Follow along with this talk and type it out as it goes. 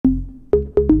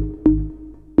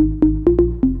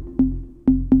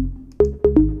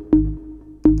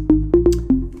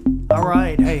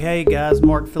right. Hey guys,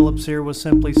 Mark Phillips here with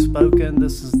Simply Spoken.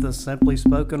 This is the Simply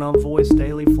Spoken on Voice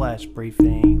Daily Flash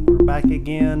Briefing. We're back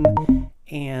again,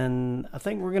 and I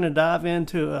think we're going to dive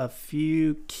into a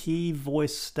few key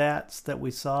voice stats that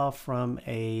we saw from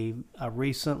a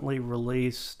recently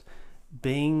released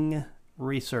Bing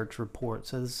research report.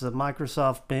 So this is a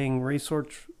Microsoft Bing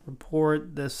research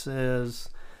report. This is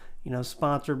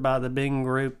sponsored by the Bing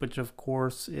Group, which of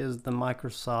course is the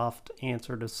Microsoft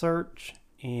answer to search.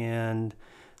 And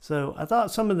so I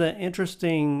thought some of the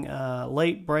interesting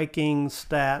late-breaking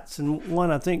stats, and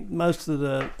one, I think most of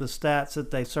the stats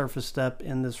that they surfaced up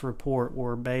in this report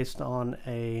were based on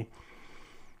I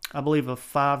believe a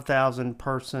 5,000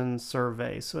 person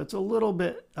survey. So it's a little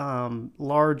bit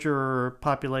larger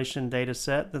population data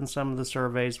set than some of the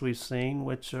surveys we've seen,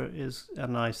 which is a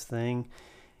nice thing.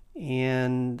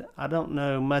 And I don't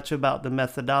know much about the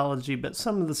methodology, but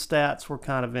some of the stats were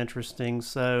kind of interesting.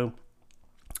 So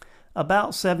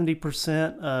about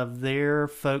 70% of their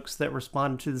folks that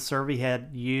responded to the survey had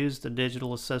used a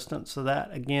digital assistant. So that,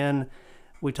 again,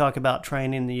 we talk about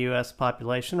training the U.S.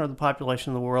 population or the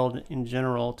population of the world in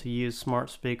general to use smart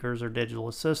speakers or digital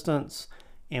assistants,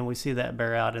 and we see that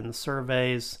bear out in the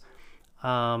surveys.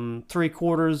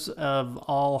 3/4 of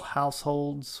all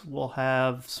households will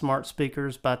have smart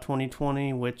speakers by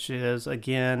 2020, which is,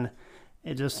 again,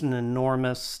 just an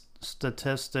enormous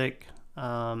statistic.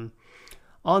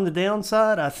 On the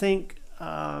downside, I think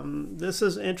this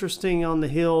is interesting on the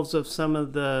heels of some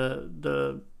of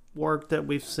the work that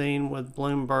we've seen with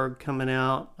Bloomberg coming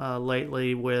out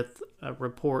lately with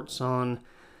reports on,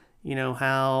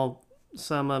 how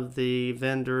some of the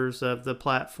vendors of the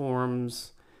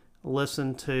platforms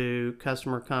listen to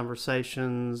customer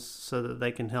conversations so that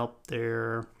they can help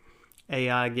their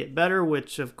AI get better,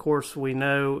 which of course we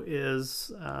know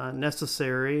is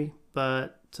necessary,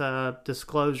 but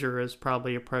disclosure is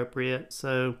probably appropriate.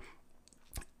 So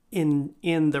in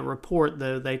the report,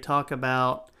 though, they talk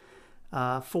about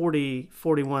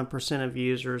 41% of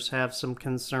users have some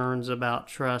concerns about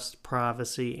trust,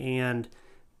 privacy, and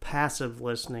passive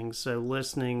listening. So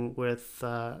listening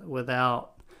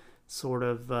without sort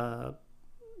of the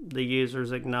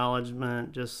user's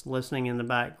acknowledgement, just listening in the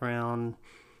background,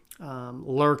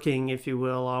 lurking, if you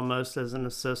will, almost as an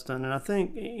assistant. And I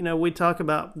think, we talk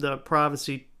about the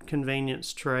privacy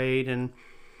convenience trade, and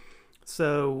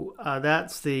so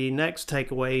that's the next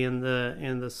takeaway in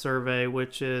the survey,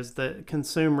 which is that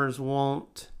consumers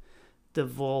won't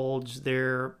divulge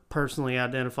their personally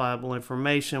identifiable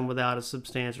information without a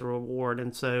substantial reward.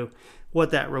 And so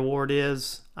what that reward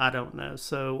is, I don't know.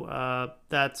 So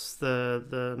that's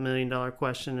the million-dollar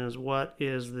question, is what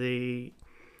is the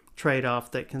trade-off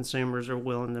that consumers are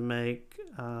willing to make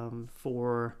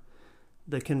for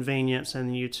the convenience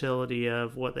and the utility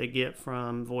of what they get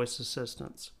from voice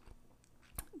assistants.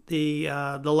 The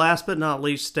last but not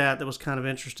least stat that was kind of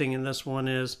interesting in this one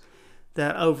is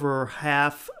that over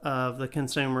half of the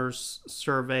consumers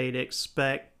surveyed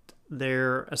expect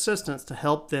their assistants to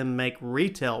help them make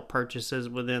retail purchases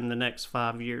within the next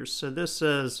 5 years. So this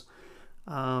is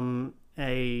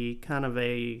a kind of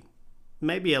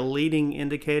maybe a leading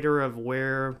indicator of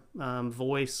where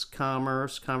voice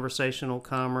commerce, conversational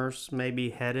commerce may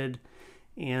be headed.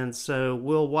 And so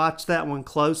we'll watch that one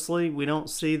closely. We don't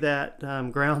see that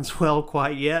groundswell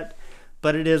quite yet,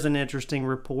 but it is an interesting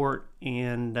report.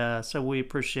 And so we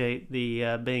appreciate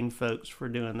the Bing folks for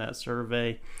doing that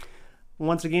survey.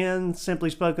 Once again,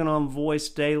 Simply Spoken on Voice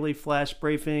Daily Flash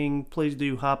Briefing. Please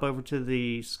do hop over to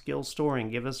the Skill Store and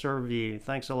give us a review.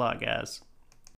 Thanks a lot, guys.